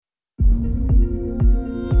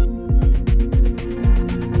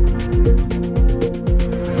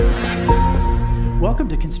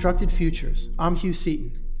Constructed Futures. I'm Hugh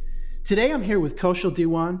Seaton. Today I'm here with Kaushal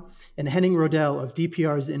Diwan and Henning Rodell of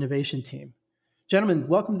DPR's innovation team. Gentlemen,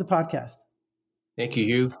 welcome to the podcast. Thank you,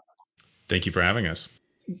 Hugh. Thank you for having us.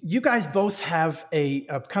 You guys both have a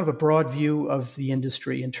kind of a broad view of the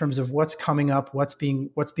industry in terms of what's coming up, what's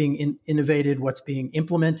being innovated, what's being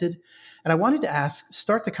implemented. And I wanted to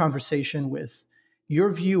start the conversation with your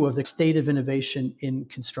view of the state of innovation in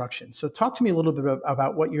construction. So talk to me a little bit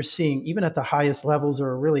about what you're seeing, even at the highest levels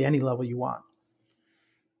or really any level you want.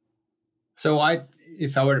 So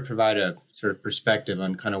if I were to provide a sort of perspective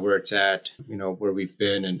on kind of where it's at, where we've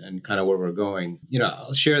been and kind of where we're going,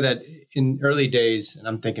 I'll share that in early days, and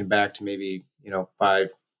I'm thinking back to maybe, 5,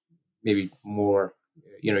 maybe more,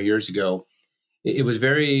 years ago, it was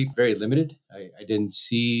very, very limited. I didn't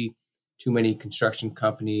see too many construction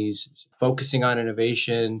companies focusing on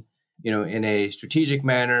innovation, in a strategic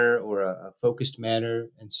manner or a focused manner.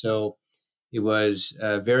 And so it was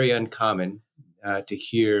very uncommon to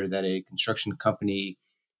hear that a construction company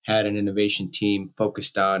had an innovation team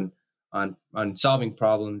focused on solving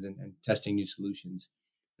problems and testing new solutions.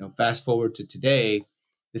 Fast forward to today,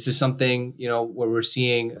 this is something, where we're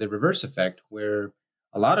seeing the reverse effect, where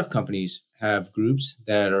a lot of companies have groups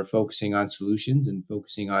that are focusing on solutions and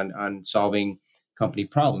focusing on solving company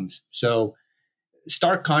problems. So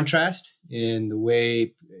stark contrast in the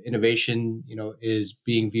way innovation, is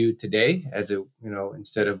being viewed today as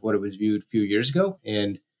instead of what it was viewed a few years ago,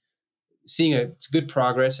 and seeing it's good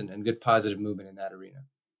progress and good positive movement in that arena.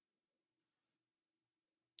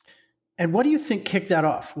 And what do you think kicked that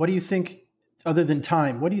off? What do you think, other than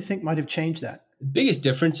time, what do you think might have changed that? The biggest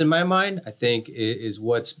difference in my mind, I think, is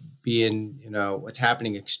what's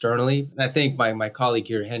happening externally. And I think my colleague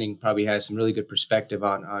here, Henning, probably has some really good perspective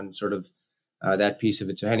on sort of that piece of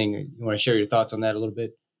it. So Henning, you want to share your thoughts on that a little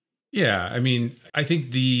bit? Yeah, I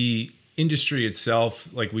think the industry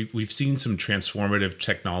itself, like we've seen some transformative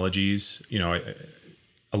technologies.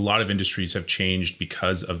 A lot of industries have changed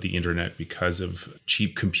because of the internet, because of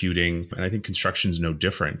cheap computing. And I think construction's no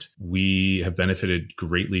different. We have benefited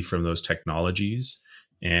greatly from those technologies.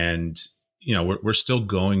 And, we're still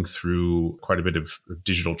going through quite a bit of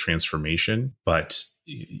digital transformation, but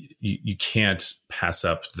you can't pass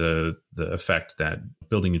up the effect that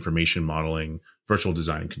building information modeling, virtual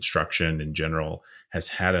design, and construction in general has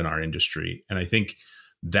had in our industry. And I think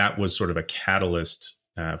that was sort of a catalyst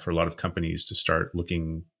for a lot of companies to start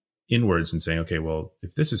looking inwards and saying, okay, well,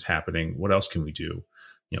 if this is happening, what else can we do?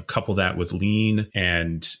 Couple that with lean,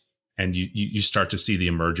 and you start to see the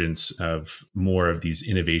emergence of more of these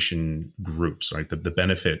innovation groups, right? The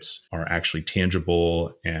benefits are actually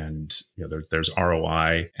tangible, and there's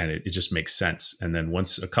ROI, and it just makes sense. And then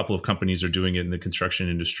once a couple of companies are doing it in the construction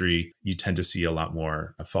industry, you tend to see a lot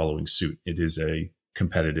more following suit. It is a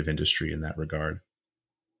competitive industry in that regard.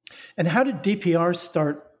 And how did DPR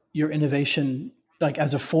start your innovation, like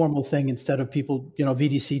as a formal thing instead of people,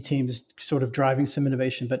 VDC teams sort of driving some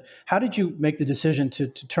innovation? But how did you make the decision to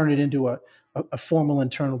turn it into a formal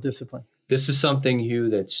internal discipline? This is something, Hugh,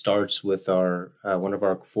 that starts with our one of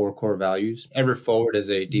our 4 core values. Ever Forward is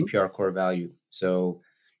a DPR core value. So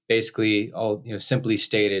basically, all simply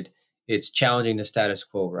stated, it's challenging the status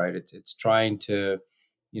quo, right? It's trying to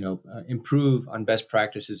improve on best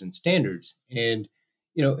practices and standards. And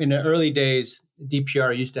in the early days,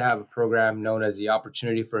 DPR used to have a program known as the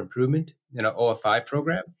Opportunity for Improvement, OFI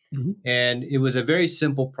program. Mm-hmm. And it was a very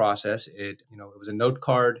simple process. It was a note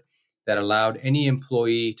card that allowed any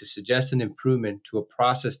employee to suggest an improvement to a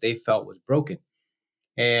process they felt was broken.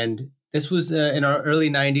 And this was in our early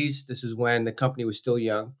 90s. This is when the company was still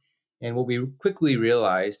young. And what we quickly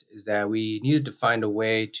realized is that we needed to find a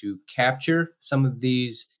way to capture some of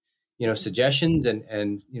these suggestions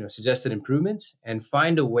and suggested improvements, and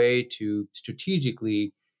find a way to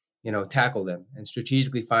strategically, tackle them and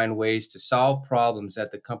strategically find ways to solve problems that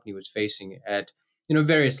the company was facing at,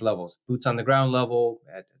 various levels, boots on the ground level,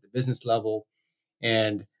 at the business level.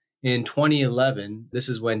 And in 2011, this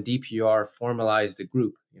is when DPR formalized the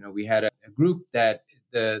group. We had a group that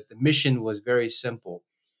the mission was very simple: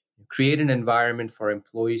 create an environment for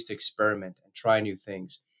employees to experiment and try new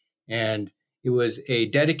things. And it was a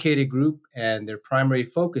dedicated group, and their primary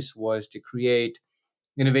focus was to create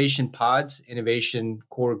innovation pods, innovation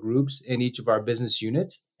core groups in each of our business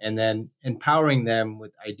units, and then empowering them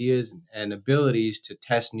with ideas and abilities to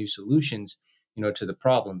test new solutions, to the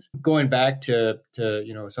problems. Going back to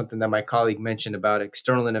something that my colleague mentioned about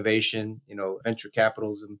external innovation, venture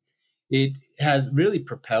capitalism, it has really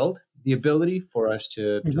propelled the ability for us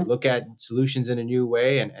to look at solutions in a new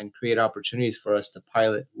way and create opportunities for us to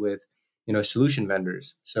pilot with solution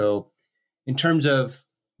vendors. So in terms of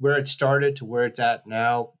where it started to where it's at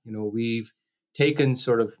now, we've taken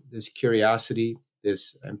sort of this curiosity,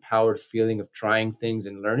 this empowered feeling of trying things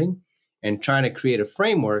and learning, and trying to create a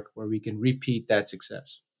framework where we can repeat that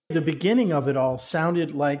success. The beginning of it all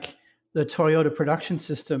sounded like the Toyota production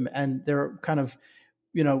system, and they're kind of,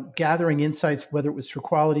 gathering insights, whether it was through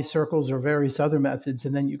quality circles or various other methods,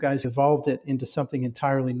 and then you guys evolved it into something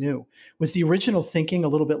entirely new. Was the original thinking a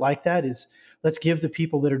little bit like that? Is let's give the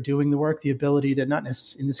people that are doing the work the ability to not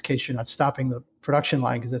necessarily, in this case, you're not stopping the production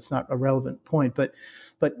line because that's not a relevant point, but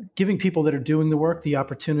giving people that are doing the work the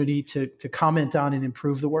opportunity to comment on and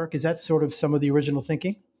improve the work. Is that sort of some of the original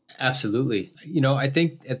thinking? Absolutely. I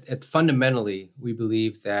think at fundamentally, we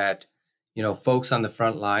believe that, folks on the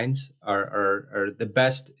front lines are the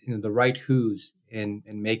best, the right who's in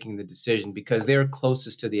making the decision because they're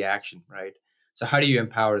closest to the action, right? So how do you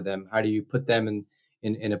empower them? How do you put them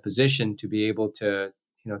in a position to be able to,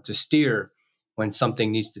 to steer when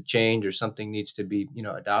something needs to change or something needs to be,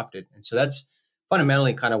 adopted? And so that's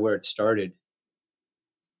fundamentally kind of where it started.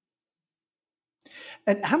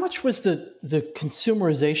 And how much was the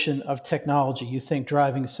consumerization of technology, you think,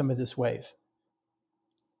 driving some of this wave?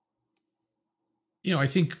 I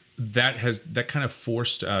think that kind of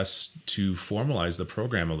forced us to formalize the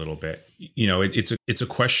program a little bit. It's a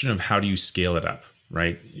question of how do you scale it up,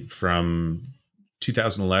 right? From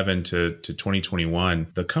 2011 to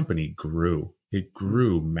 2021, the company grew. It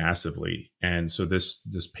grew massively. And so this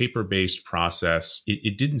paper-based process,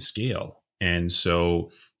 it didn't scale. And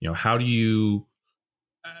so, how do you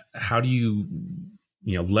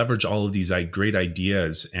leverage all of these great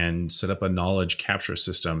ideas and set up a knowledge capture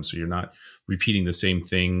system so you're not repeating the same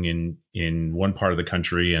thing in one part of the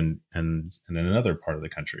country and in another part of the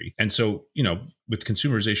country. And so, with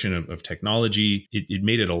consumerization of technology, it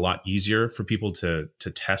made it a lot easier for people to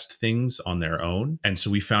test things on their own. And so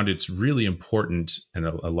we found it's really important, and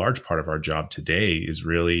a large part of our job today is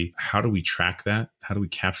really how do we track that? How do we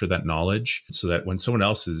capture that knowledge so that when someone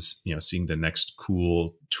else is, seeing the next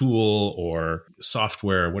cool tool or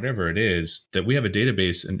software, whatever it is, that we have a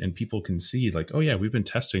database and people can see like, oh yeah, we've been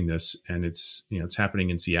testing this and it's happening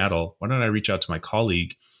in Seattle. Why don't I reach out to my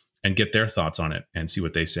colleague and get their thoughts on it and see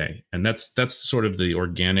what they say? And that's sort of the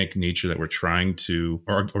organic nature that we're trying to,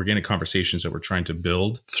 or organic conversations that we're trying to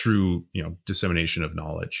build through, dissemination of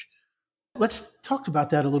knowledge. Let's talk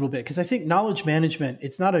about that a little bit, because I think knowledge management,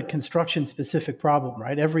 it's not a construction specific problem,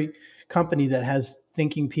 right? Every company that has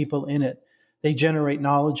thinking people in it, they generate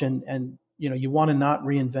knowledge and you want to not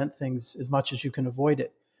reinvent things as much as you can avoid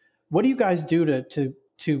it. What do you guys do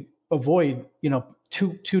to avoid,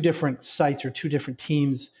 two different sites or two different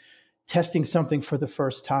teams testing something for the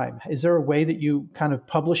first time? Is there a way that you kind of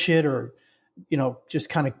publish it or, just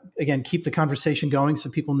kind of, again, keep the conversation going so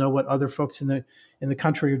people know what other folks in the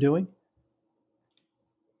country are doing?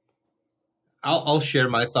 I'll share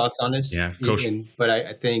my thoughts on this. Yeah, but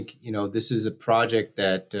I think, this is a project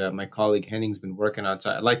that my colleague Henning's been working on.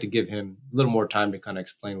 So I'd like to give him a little more time to kind of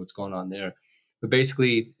explain what's going on there. But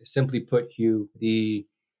basically, simply put, Hugh, the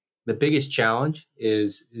biggest challenge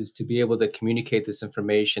is to be able to communicate this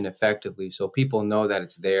information effectively so people know that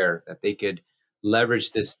it's there, that they could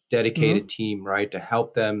leverage this dedicated team, right, to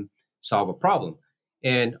help them solve a problem.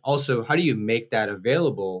 And also, how do you make that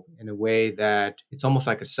available in a way that it's almost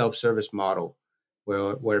like a self-service model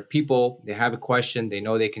where people, they have a question, they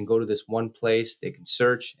know they can go to this one place, they can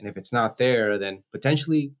search, and if it's not there, then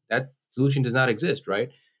potentially that solution does not exist, right?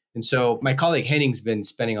 And so my colleague Henning's been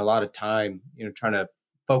spending a lot of time, trying to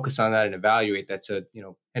focus on that and evaluate that. So,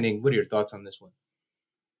 Henning, what are your thoughts on this one?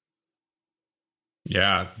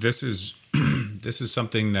 Yeah, this is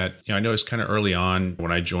something that I noticed kind of early on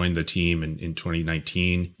when I joined the team in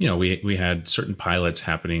 2019. We had certain pilots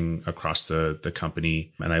happening across the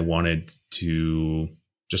company, and I wanted to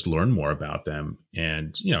just learn more about them.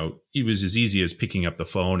 And it was as easy as picking up the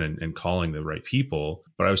phone and calling the right people.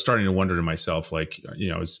 But I was starting to wonder to myself, like,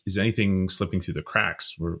 is anything slipping through the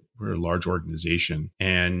cracks? We're a large organization,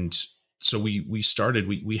 and so we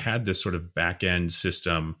had this sort of back end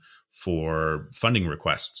system for funding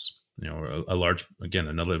requests.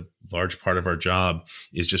 Another large part of our job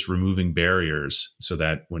is just removing barriers so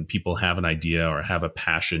that when people have an idea or have a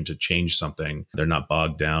passion to change something, they're not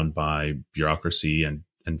bogged down by bureaucracy and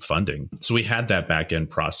funding. So we had that back end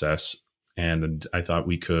process, and I thought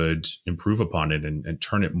we could improve upon it and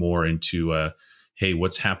turn it more into a, hey,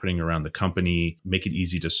 what's happening around the company, make it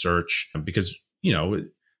easy to search, because,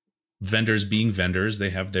 vendors being vendors, they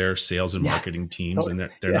have their sales and marketing teams, and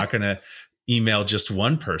they're not going to email just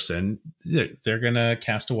one person. They're going to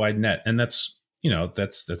cast a wide net. And that's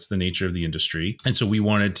that's the nature of the industry. And so we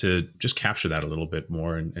wanted to just capture that a little bit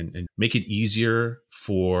more and make it easier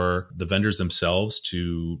for the vendors themselves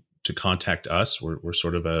to contact us. We're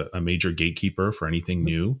sort of a major gatekeeper for anything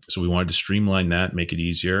new. So we wanted to streamline that, make it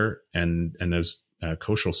easier. And as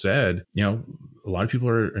Kaushal said, a lot of people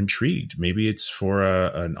are intrigued. Maybe it's for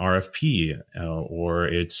an RFP or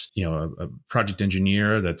it's, a project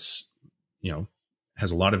engineer that's,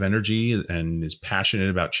 has a lot of energy and is passionate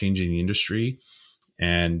about changing the industry.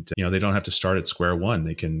 And, they don't have to start at square one.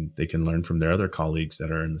 They can learn from their other colleagues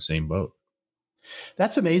that are in the same boat.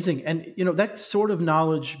 That's amazing. And, that sort of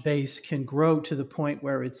knowledge base can grow to the point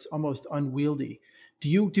where it's almost unwieldy.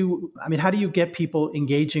 How do you get people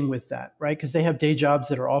engaging with that, right? Because they have day jobs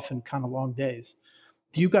that are often kind of long days.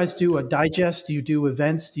 Do you guys do a digest? Do you do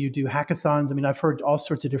events? Do you do hackathons? I've heard all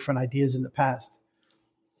sorts of different ideas in the past.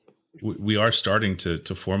 We are starting to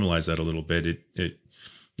formalize that a little bit.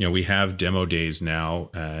 We have demo days now.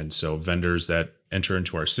 And so vendors that enter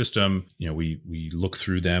into our system, we look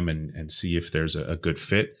through them and see if there's a good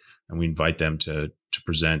fit. And we invite them to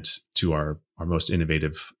present to our most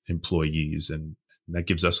innovative employees. And that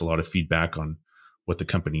gives us a lot of feedback on what the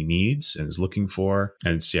company needs and is looking for.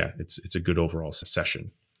 And it's a good overall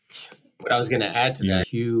session. What I was going to add to that,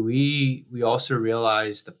 Hugh, we also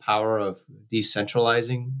realized the power of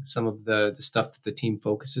decentralizing some of the stuff that the team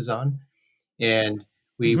focuses on. And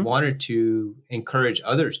we wanted to encourage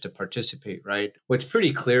others to participate, right? What's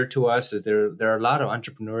pretty clear to us is there are a lot of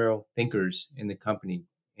entrepreneurial thinkers in the company.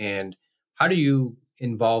 And how do you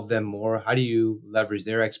involve them more? How do you leverage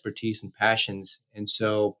their expertise and passions? And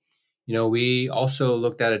so, we also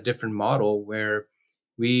looked at a different model where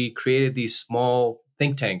we created these small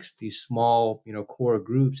think tanks, these small, core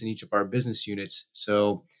groups in each of our business units.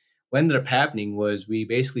 So what ended up happening was we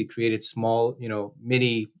basically created small,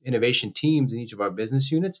 mini innovation teams in each of our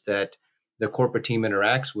business units that the corporate team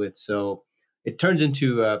interacts with. So it turns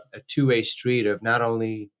into a two-way street of not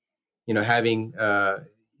only, having,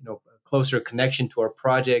 closer connection to our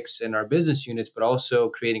projects and our business units, but also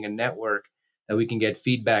creating a network that we can get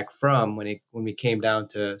feedback from when we came down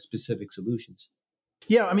to specific solutions.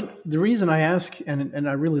 Yeah, the reason I ask, and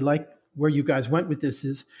I really like where you guys went with this,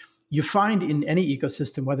 is you find in any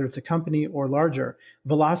ecosystem, whether it's a company or larger,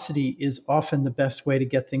 velocity is often the best way to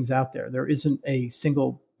get things out there. There isn't a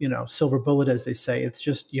single, silver bullet, as they say. It's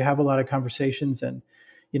just you have a lot of conversations and,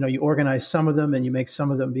 you organize some of them and you make some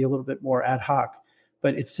of them be a little bit more ad hoc.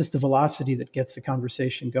 But it's just the velocity that gets the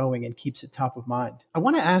conversation going and keeps it top of mind. I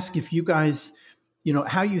want to ask if you guys,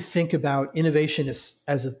 how you think about innovation as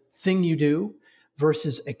a thing you do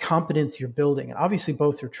versus a competence you're building. And obviously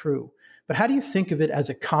both are true. But how do you think of it as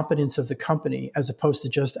a competence of the company as opposed to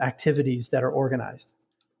just activities that are organized?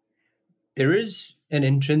 There is an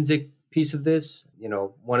intrinsic piece of this.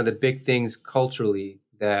 One of the big things culturally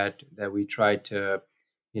that we try to,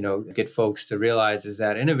 get folks to realize is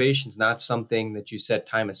that innovation is not something that you set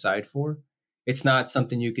time aside for. It's not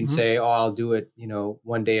something you can say, oh, I'll do it,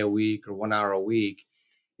 1 day a week or 1 hour a week.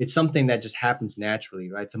 It's something that just happens naturally,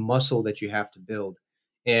 right? It's a muscle that you have to build.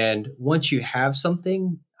 And once you have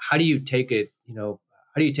something, how do you take it, how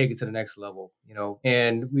do you take it to the next level,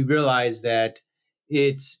 And we realize that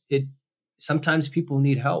sometimes people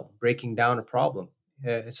need help breaking down a problem.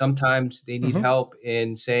 Sometimes they need help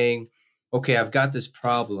in saying, okay, I've got this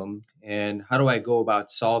problem and how do I go about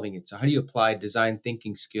solving it? So how do you apply design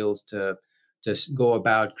thinking skills to go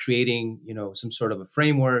about creating, some sort of a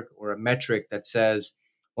framework or a metric that says,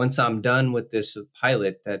 once I'm done with this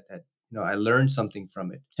pilot, that I learned something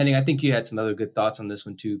from it. Henning, I think you had some other good thoughts on this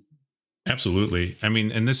one too. Absolutely.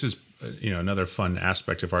 And this is, another fun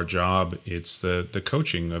aspect of our job. It's the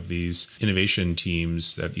coaching of these innovation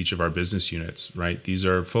teams at each of our business units, right? These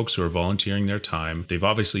are folks who are volunteering their time. They've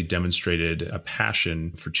obviously demonstrated a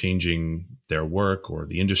passion for changing their work or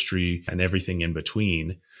the industry and everything in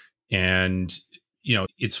between. And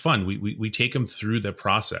it's fun. We take them through the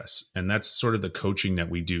process, and that's sort of the coaching that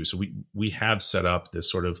we do. So we have set up this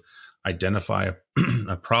sort of identify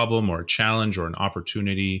a problem or a challenge or an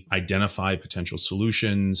opportunity, identify potential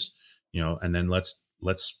solutions, and then let's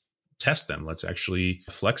test them. Let's actually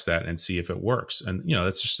flex that and see if it works. And,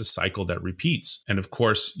 that's just a cycle that repeats. And of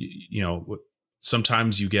course,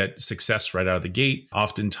 sometimes you get success right out of the gate.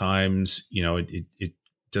 Oftentimes, it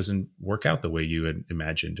doesn't work out the way you had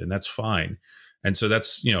imagined, and that's fine. And so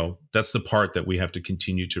that's the part that we have to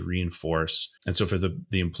continue to reinforce. And so for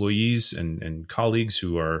the employees and colleagues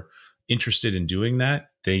who are interested in doing that,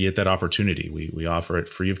 they get that opportunity. We offer it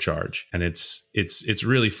free of charge. And it's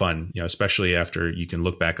really fun, especially after you can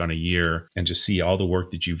look back on a year and just see all the work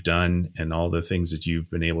that you've done and all the things that you've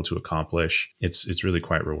been able to accomplish. It's really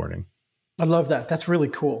quite rewarding. I love that. That's really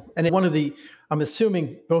cool. And one of the, I'm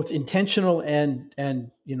assuming both intentional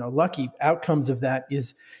and lucky outcomes of that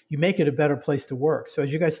is you make it a better place to work. So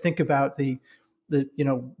as you guys think about the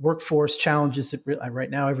workforce challenges that right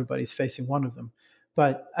now everybody's facing one of them,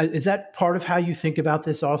 but is that part of how you think about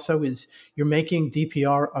this also, is you're making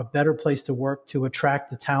DPR a better place to work to attract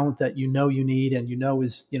the talent that you need and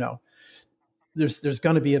is, there's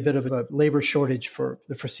going to be a bit of a labor shortage for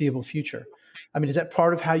the foreseeable future. I mean, is that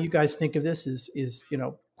part of how you guys think of this, is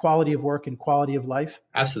quality of work and quality of life?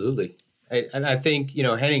 Absolutely. And I think,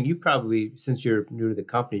 Henning, you probably, since you're new to the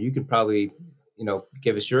company, you can probably,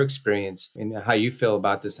 give us your experience and how you feel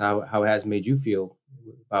about this, how it has made you feel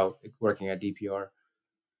about working at DPR.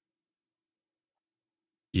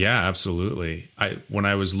 Yeah, absolutely. When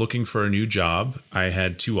I was looking for a new job, I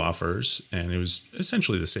had 2 offers, and it was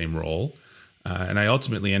essentially the same role. And I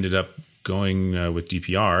ultimately ended up going with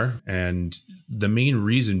DPR. And the main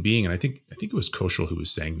reason being, and I think it was Kaushal who was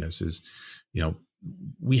saying this, is,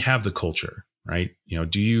 we have the culture, right?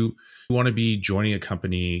 Do you want to be joining a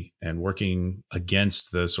company and working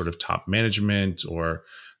against the sort of top management, or,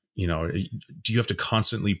 do you have to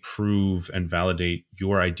constantly prove and validate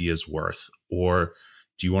your idea's worth? Or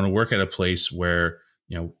do you want to work at a place where,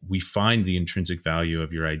 we find the intrinsic value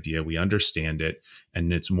of your idea, we understand it,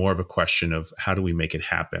 and it's more of a question of how do we make it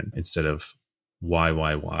happen instead of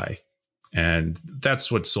why? And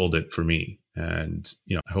that's what sold it for me. And,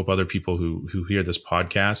 I hope other people who hear this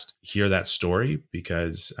podcast hear that story,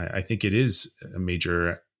 because I think it is a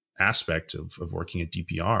major aspect of working at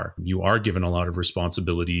DPR. You are given a lot of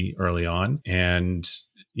responsibility early on, and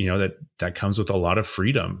that comes with a lot of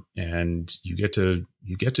freedom, and you get to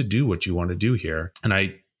do what you want to do here. And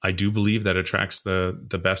I do believe that attracts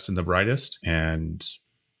the best and the brightest. And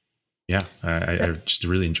yeah, I just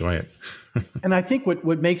really enjoy it. And I think what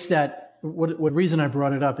makes that, what reason I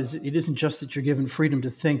brought it up is it isn't just that you're given freedom to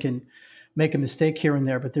think and make a mistake here and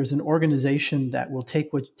there, but there's an organization that will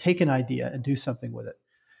take an idea and do something with it.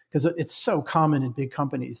 Because it's so common in big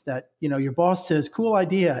companies that, your boss says, cool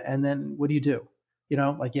idea. And then what do?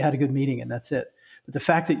 Like you had a good meeting and that's it. But the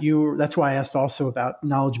fact that that's why I asked also about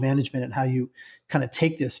knowledge management and how you kind of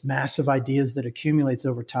take this massive ideas that accumulates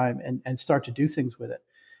over time and start to do things with it.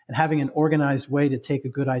 And having an organized way to take a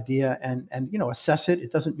good idea and assess it.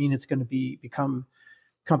 It doesn't mean it's going to become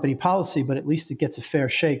company policy, but at least it gets a fair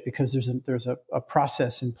shake because there's a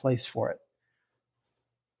process in place for it.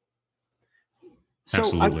 So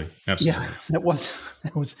Absolutely. Yeah, that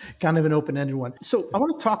was kind of an open-ended one. So I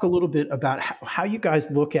want to talk a little bit about how you guys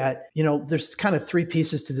look at, there's kind of 3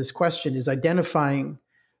 pieces to this question: is identifying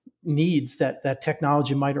needs that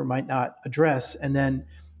technology might or might not address, and then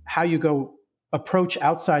how you go approach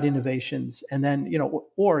outside innovations, and then,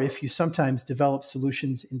 or if you sometimes develop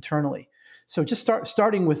solutions internally. So just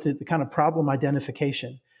starting with the kind of problem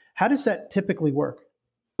identification. How does that typically work?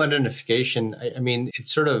 Identification, I mean,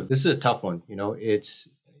 it's this is a tough one.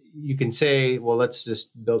 You can say, well, let's just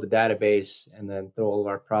build a database and then throw all of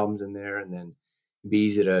our problems in there, and then it'd be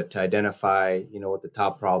easy to identify, what the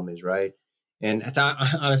top problem is, right? And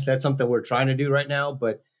honestly, that's something we're trying to do right now.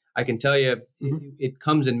 But I can tell you, it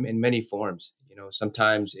comes in many forms.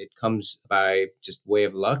 Sometimes it comes by just way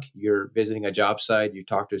of luck. You're visiting a job site, you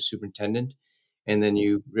talk to a superintendent, and then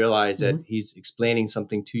you realize that he's explaining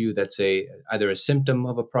something to you that's either a symptom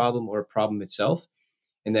of a problem or a problem itself.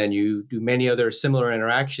 And then you do many other similar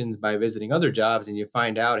interactions by visiting other jobs, and you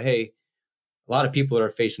find out, hey, a lot of people are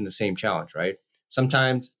facing the same challenge, right?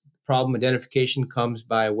 Sometimes problem identification comes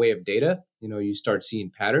by way of data. You start seeing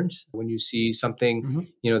patterns when you see something,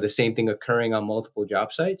 the same thing occurring on multiple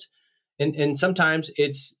job sites. And sometimes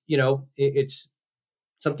it's, it's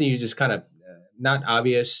something you just kind of not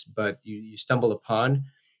obvious, but you stumble upon.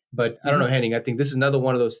 But I don't know, Henning, I think this is another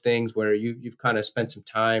one of those things where you've kind of spent some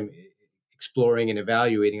time exploring and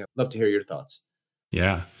evaluating. I'd love to hear your thoughts.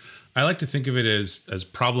 Yeah. I like to think of it as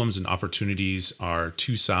problems and opportunities are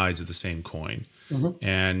 2 sides of the same coin.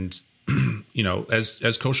 And,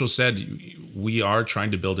 as Kaushal said, we are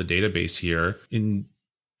trying to build a database here.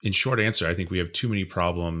 In short answer, I think we have too many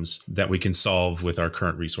problems that we can solve with our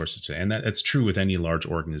current resources today. And that's true with any large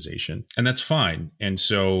organization. And that's fine. And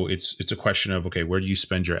so it's a question of, okay, where do you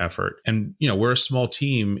spend your effort? And, we're a small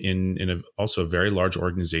team in also a very large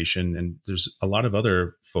organization. And there's a lot of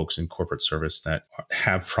other folks in corporate service that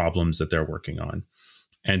have problems that they're working on.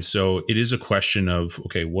 And so it is a question of,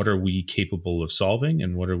 okay, what are we capable of solving,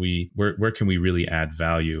 and where can we really add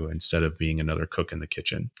value instead of being another cook in the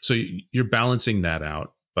kitchen? So you're balancing that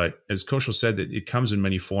out. But as Kaushal said, that it comes in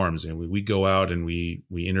many forms, and we go out and we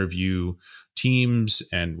interview teams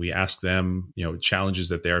and we ask them, challenges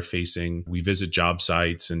that they're facing. We visit job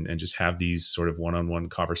sites and just have these sort of one-on-one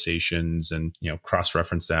conversations and,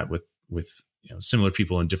 cross-reference that with similar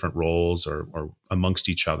people in different roles or amongst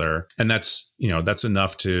each other. And that's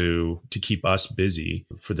enough to keep us busy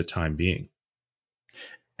for the time being.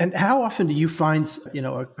 And how often do you find,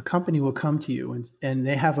 a company will come to you and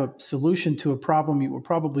they have a solution to a problem you were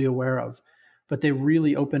probably aware of, but they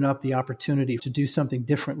really open up the opportunity to do something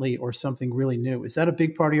differently or something really new? Is that a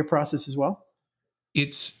big part of your process as well?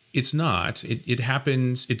 It's not. It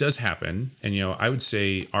happens. It does happen. And, I would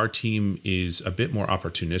say our team is a bit more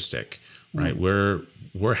opportunistic, right?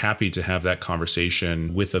 We're happy to have that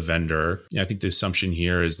conversation with a vendor. I think the assumption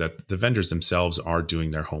here is that the vendors themselves are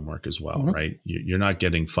doing their homework as well, right? You're not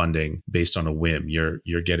getting funding based on a whim.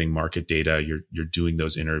 You're getting market data. You're doing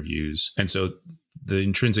those interviews. And so the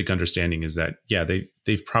intrinsic understanding is that,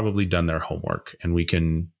 they've probably done their homework and we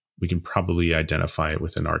can probably identify it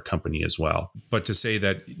within our company as well. But to say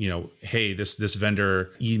that, hey, this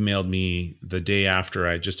vendor emailed me the day after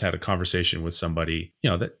I just had a conversation with somebody,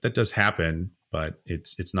 that does happen, but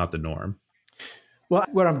it's not the norm. Well,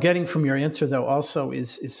 what I'm getting from your answer, though, also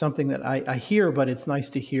is something that I hear, but it's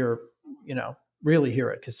nice to hear, really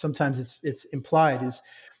hear it, because sometimes it's implied is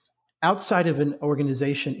outside of an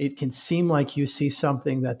organization, it can seem like you see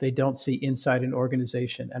something that they don't see inside an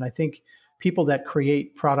organization. And I think people that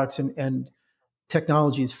create products and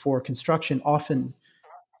technologies for construction often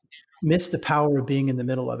miss the power of being in the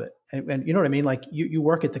middle of it. And you know what I mean? Like you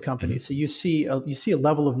work at the company, so you see a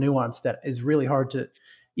level of nuance that is really hard to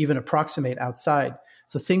even approximate outside.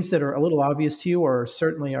 So things that are a little obvious to you or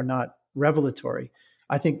certainly are not revelatory,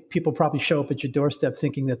 I think people probably show up at your doorstep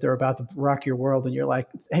thinking that they're about to rock your world, and you're like,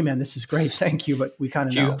 "Hey, man, this is great, thank you," but we kind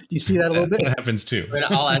of know. Do you see that a little bit? That happens too.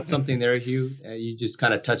 I'll add something there, Hugh. You just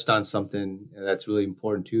kind of touched on something that's really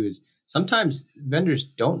important too. Is sometimes vendors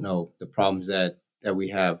don't know the problems that we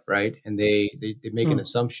have, right? And they make an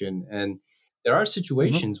assumption, and there are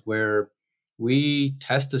situations where we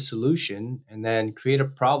test a solution and then create a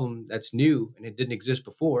problem that's new and it didn't exist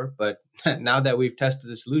before, but now that we've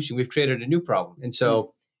tested the solution, we've created a new problem. And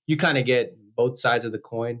so you kind of get both sides of the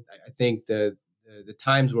coin. I think the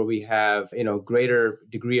times where we have, greater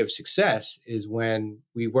degree of success is when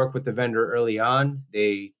we work with the vendor early on.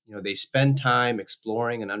 They spend time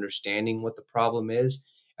exploring and understanding what the problem is,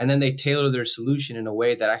 and then they tailor their solution in a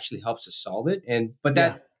way that actually helps us solve it.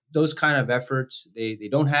 Those kind of efforts, they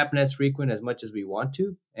don't happen as frequent as much as we want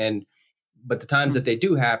to. But the times that they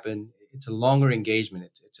do happen, it's a longer engagement.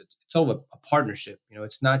 It's sort of a partnership.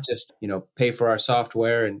 It's not just, pay for our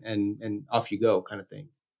software and off you go kind of thing.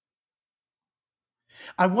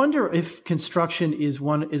 I wonder if construction is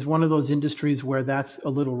one of those industries where that's a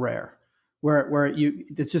little rare, where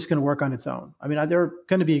it's just going to work on its own. I mean, there are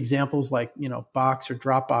going to be examples like, Box or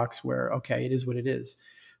Dropbox where, okay, it is what it is.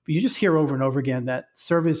 But you just hear over and over again that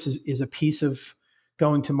service is a piece of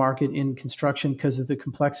going to market in construction because of the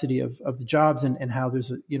complexity of the jobs and how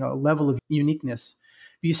there's a level of uniqueness.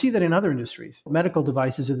 But you see that in other industries. Medical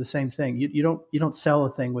devices are the same thing. You don't sell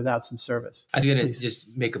a thing without some service. I was going to just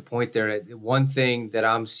make a point there. One thing that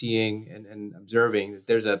I'm seeing and observing,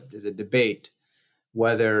 there's a debate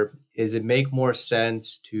whether is it make more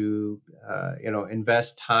sense to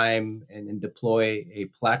invest time and deploy a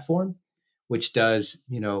platform which does,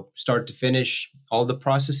 start to finish all the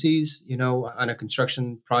processes, on a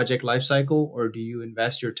construction project lifecycle, or do you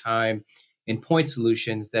invest your time in point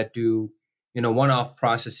solutions that do, one-off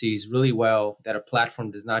processes really well that a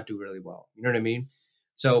platform does not do really well? You know what I mean?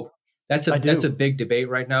 So that's a big debate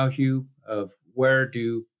right now, Hugh, of where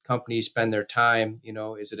do companies spend their time?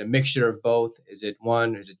 Is it a mixture of both? Is it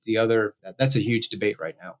one? Is it the other? That's a huge debate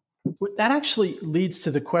right now. That actually leads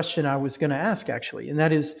to the question I was going to ask, actually, and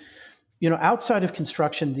that is, outside of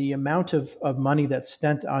construction, the amount of money that's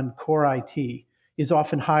spent on core IT is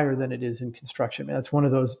often higher than it is in construction. That's one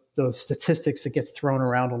of those statistics that gets thrown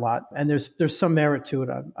around a lot. And there's some merit to it,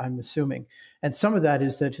 I'm assuming. And some of that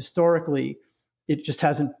is that historically, IT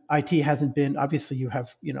hasn't been, obviously you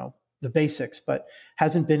have, the basics, but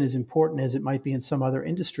hasn't been as important as it might be in some other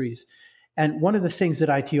industries. And one of the things that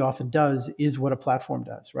IT often does is what a platform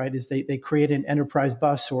does, right? Is they create an enterprise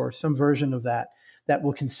bus or some version of that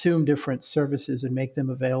will consume different services and make them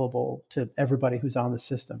available to everybody who's on the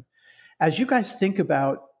system. As you guys think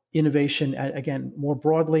about innovation, again, more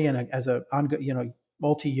broadly and as a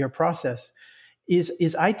multi-year process,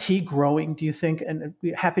 is IT growing, do you think? And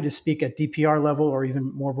we're happy to speak at DPR level or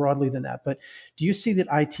even more broadly than that. But do you see that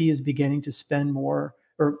IT is beginning to spend more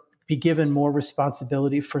or be given more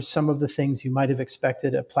responsibility for some of the things you might have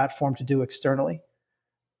expected a platform to do externally?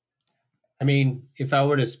 I mean, if I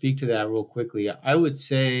were to speak to that real quickly, I would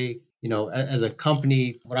say, as a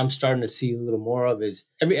company, what I'm starting to see a little more of is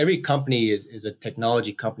every company is a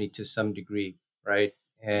technology company to some degree, right?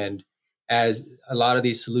 And as a lot of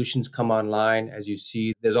these solutions come online, as you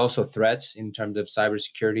see, there's also threats in terms of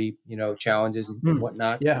cybersecurity, challenges and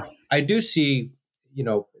whatnot. Yeah. I do see,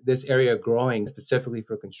 this area growing specifically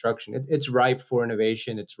for construction. It's ripe for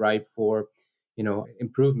innovation. It's ripe for,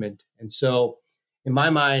 improvement. And so, in my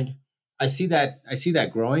mind, I see that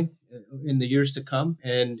growing in the years to come,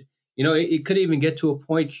 and it could even get to a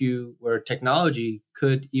point, Hugh, where technology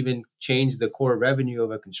could even change the core revenue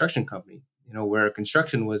of a construction company. Where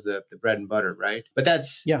construction was the bread and butter, right? But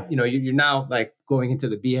that's Yeah. you're now like going into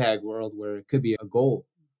the BHAG world where it could be a goal.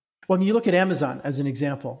 Well, when you look at Amazon as an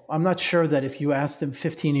example, I'm not sure that if you asked them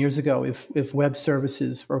 15 years ago if web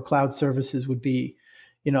services or cloud services would be,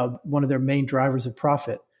 one of their main drivers of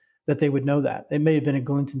profit, that they would know that. It may have been a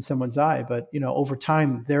glint in someone's eye, but over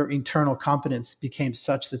time, their internal competence became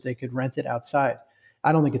such that they could rent it outside.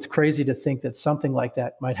 I don't think it's crazy to think that something like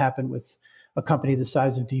that might happen with a company the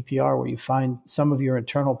size of DPR, where you find some of your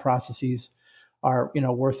internal processes are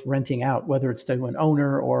worth renting out, whether it's to an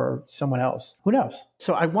owner or someone else. Who knows?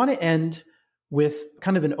 So I want to end with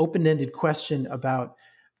kind of an open-ended question about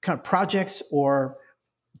kind of projects or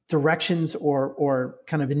directions or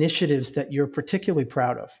kind of initiatives that you're particularly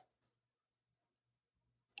proud of.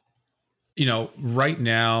 Right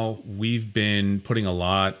now we've been putting a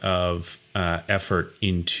lot of effort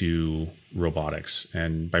into robotics,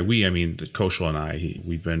 and by we I mean that Kaushal and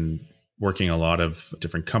we've been working a lot of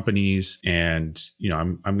different companies, and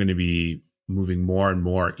I'm going to be moving more and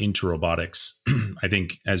more into robotics. I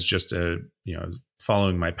think as just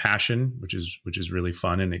following my passion, which is really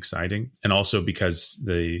fun and exciting, and also because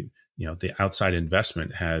the outside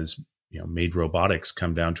investment has made robotics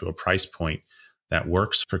come down to a price point that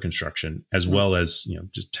works for construction, as well as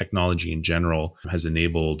just technology in general has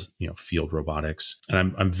enabled field robotics,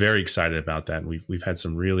 and I'm very excited about that. And we've had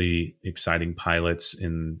some really exciting pilots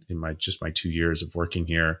in my 2 years of working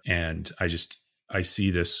here, and I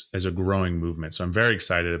see this as a growing movement. So I'm very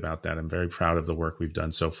excited about that. I'm very proud of the work we've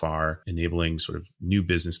done so far, enabling sort of new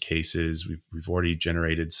business cases. We've already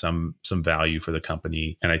generated some value for the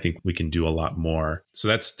company, and I think we can do a lot more. So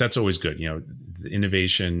that's always good. The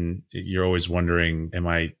innovation, you're always wondering, am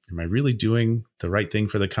I really doing the right thing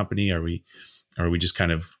for the company? Are we just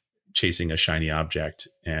kind of chasing a shiny object?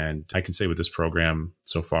 And I can say with this program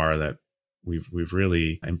so far that we've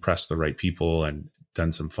really impressed the right people and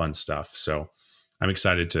done some fun stuff. So I'm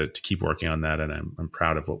excited to keep working on that, and I'm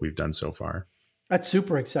proud of what we've done so far. That's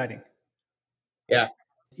super exciting. Yeah.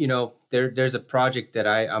 There's a project that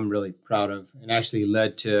I'm really proud of, and actually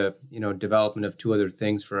led to, development of two other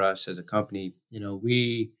things for us as a company.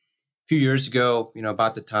 A few years ago,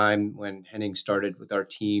 about the time when Henning started with our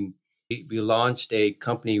team, we launched a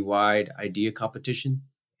company-wide idea competition.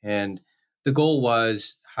 And the goal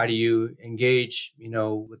was, how do you engage,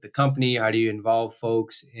 with the company? How do you involve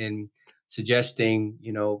folks in suggesting,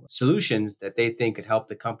 solutions that they think could help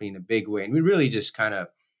the company in a big way? And we really just kind of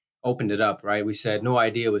opened it up, right? We said no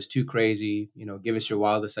idea was too crazy, give us your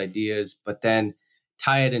wildest ideas, but then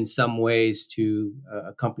tie it in some ways to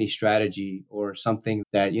a company strategy or something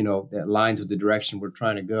that, that aligns with the direction we're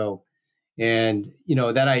trying to go. And,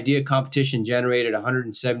 that idea competition generated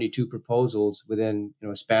 172 proposals within,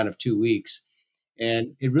 a span of 2 weeks.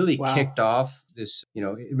 And it really kicked off this,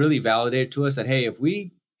 it really validated to us that, hey, if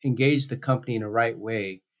we engage the company in the right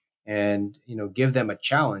way and, give them a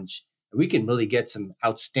challenge, we can really get some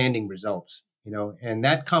outstanding results, and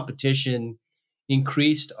that competition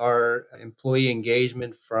increased our employee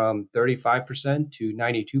engagement from 35% to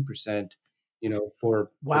 92%,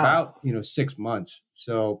 for about, 6 months.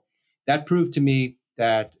 So that proved to me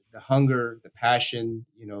that the hunger, the passion,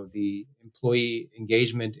 the employee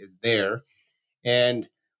engagement is there. And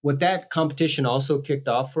what that competition also kicked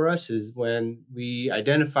off for us is when we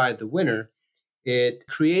identified the winner, it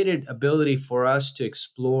created ability for us to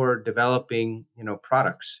explore developing,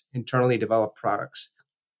 products, internally developed products.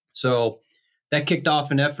 So that kicked off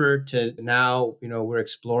an effort to now, we're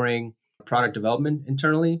exploring product development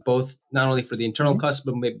internally, both not only for the internal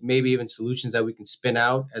customer, but maybe even solutions that we can spin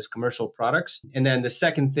out as commercial products. And then the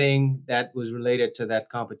second thing that was related to that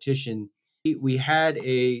competition, we had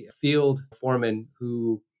a field foreman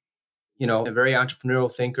who, a very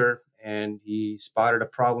entrepreneurial thinker, and he spotted a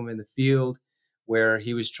problem in the field where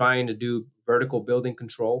he was trying to do vertical building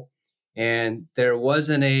control, and there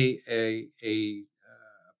wasn't a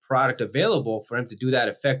product available for him to do that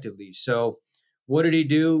effectively. So what did he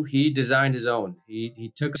do? He designed his own.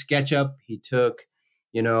 He took SketchUp, he took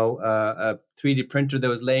a 3D printer that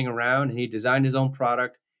was laying around, and he designed his own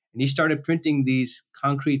product, and he started printing these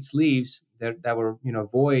concrete sleeves that were,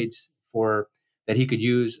 voids for that he could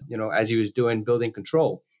use, as he was doing building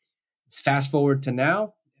control. Fast forward to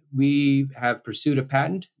now, we have pursued a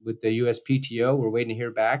patent with the USPTO. We're waiting to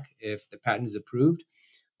hear back if the patent is approved,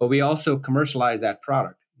 but we also commercialize that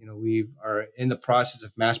product. We are in the process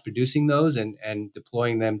of mass producing those and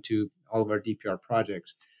deploying them to all of our DPR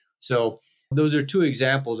projects. So those are two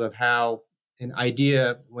examples of how an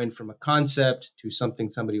idea went from a concept to something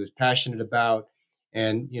somebody was passionate about,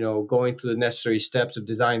 and going through the necessary steps of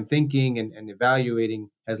design thinking and evaluating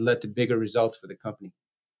has led to bigger results for the company.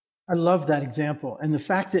 I love that example. And the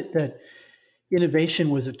fact that innovation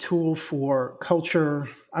was a tool for culture,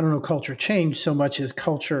 I don't know, culture change so much as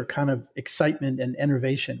culture kind of excitement and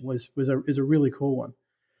innovation is a really cool one.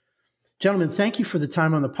 Gentlemen, thank you for the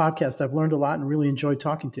time on the podcast. I've learned a lot and really enjoyed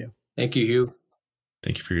talking to you. Thank you, Hugh.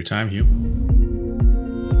 Thank you for your time, Hugh.